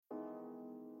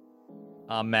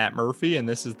I'm Matt Murphy, and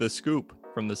this is The Scoop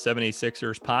from the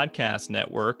 76ers Podcast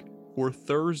Network for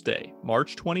Thursday,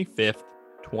 March 25th,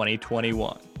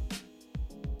 2021.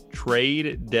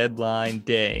 Trade deadline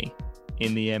day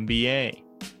in the NBA.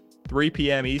 3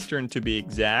 p.m. Eastern to be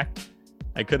exact.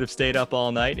 I could have stayed up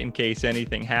all night in case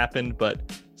anything happened,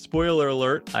 but spoiler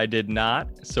alert, I did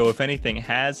not. So if anything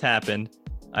has happened,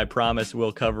 I promise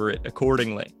we'll cover it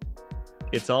accordingly.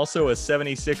 It's also a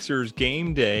 76ers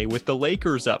game day with the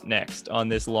Lakers up next on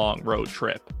this long road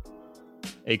trip.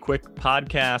 A quick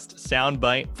podcast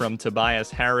soundbite from Tobias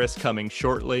Harris coming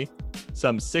shortly,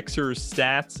 some Sixers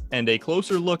stats, and a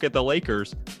closer look at the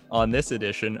Lakers on this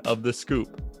edition of The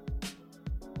Scoop.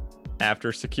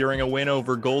 After securing a win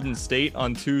over Golden State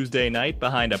on Tuesday night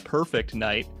behind a perfect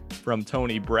night from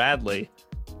Tony Bradley,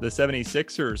 the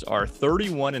 76ers are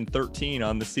 31-13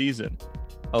 on the season,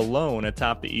 alone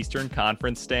atop the Eastern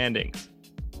Conference standings.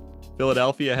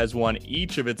 Philadelphia has won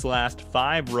each of its last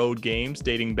 5 road games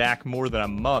dating back more than a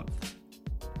month.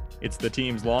 It's the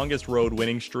team's longest road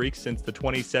winning streak since the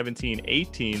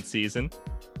 2017-18 season,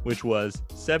 which was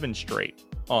 7 straight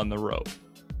on the road.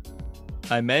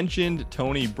 I mentioned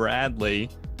Tony Bradley.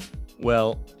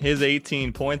 Well, his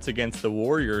 18 points against the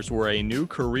Warriors were a new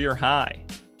career high.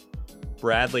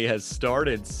 Bradley has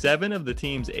started 7 of the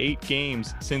team's 8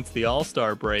 games since the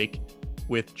All-Star break,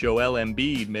 with Joel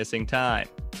Embiid missing time.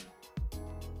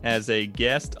 As a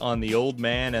guest on the Old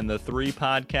Man and the Three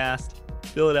podcast,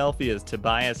 Philadelphia's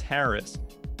Tobias Harris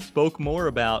spoke more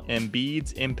about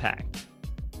Embiid's impact.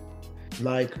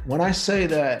 Like, when I say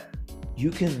that you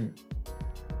can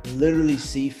literally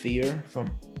see fear from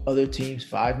other teams'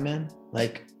 5 men,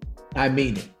 like, I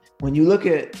mean it. When you look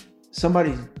at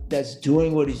somebody that's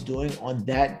doing what he's doing on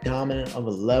that dominant of a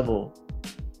level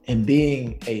and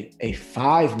being a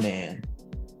 5-man,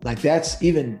 like, that's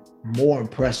even more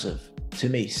impressive to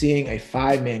me. Seeing a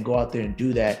 5-man go out there and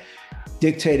do that,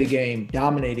 dictate a game,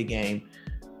 dominate a game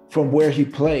from where he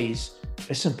plays,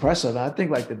 it's impressive. I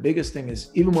think, like, the biggest thing is,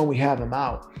 even when we have him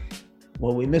out,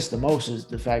 what we miss the most is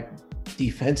the fact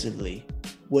defensively,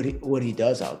 what he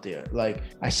does out there. Like,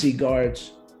 I see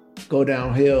guards go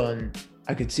downhill and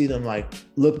I could see them, like,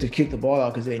 look to kick the ball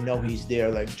out because they know he's there.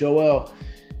 Like, Joel,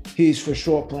 he's for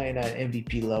sure playing at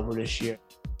MVP level this year.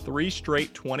 3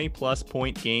 straight 20-plus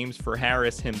point games for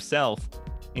Harris himself,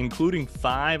 including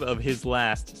 5 of his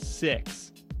last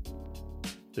 6.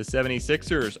 The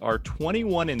 76ers are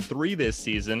 21-3 this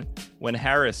season when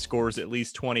Harris scores at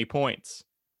least 20 points.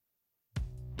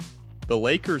 The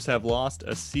Lakers have lost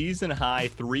a season-high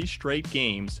 3 straight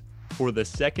games for the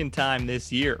second time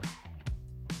this year.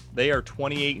 They are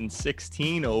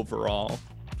 28-16 overall,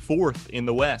 4th in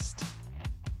the West.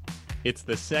 It's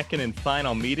the second and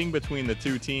final meeting between the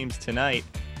two teams tonight.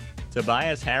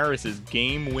 Tobias Harris's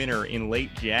game winner in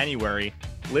late January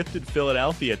lifted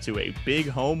Philadelphia to a big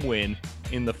home win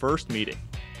in the first meeting.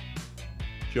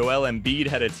 Joel Embiid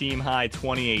had a team-high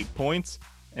 28 points,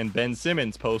 and Ben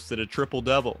Simmons posted a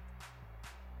triple-double.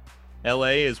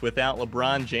 LA is without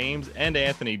LeBron James and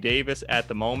Anthony Davis at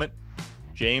the moment.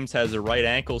 James has a right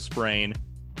ankle sprain,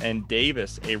 and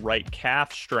Davis a right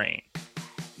calf strain.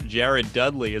 Jared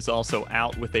Dudley is also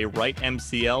out with a right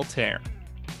MCL tear.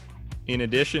 In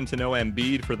addition to no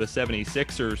Embiid for the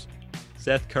 76ers,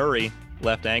 Seth Curry,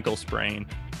 left ankle sprain,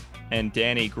 and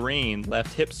Danny Green,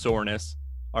 left hip soreness,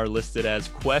 are listed as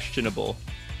questionable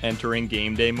entering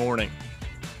game day morning.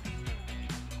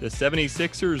 The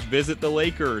 76ers visit the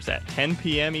Lakers at 10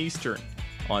 p.m. Eastern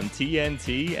on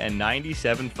TNT and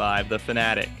 97.5 The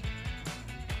Fanatic.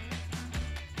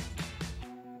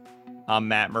 I'm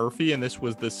Matt Murphy, and this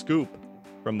was The Scoop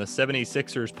from the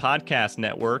 76ers Podcast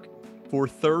Network for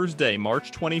Thursday,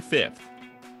 March 25th.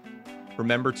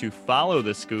 Remember to follow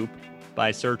The Scoop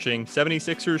by searching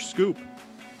 76ers Scoop.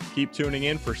 Keep tuning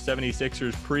in for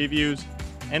 76ers previews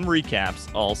and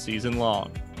recaps all season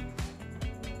long.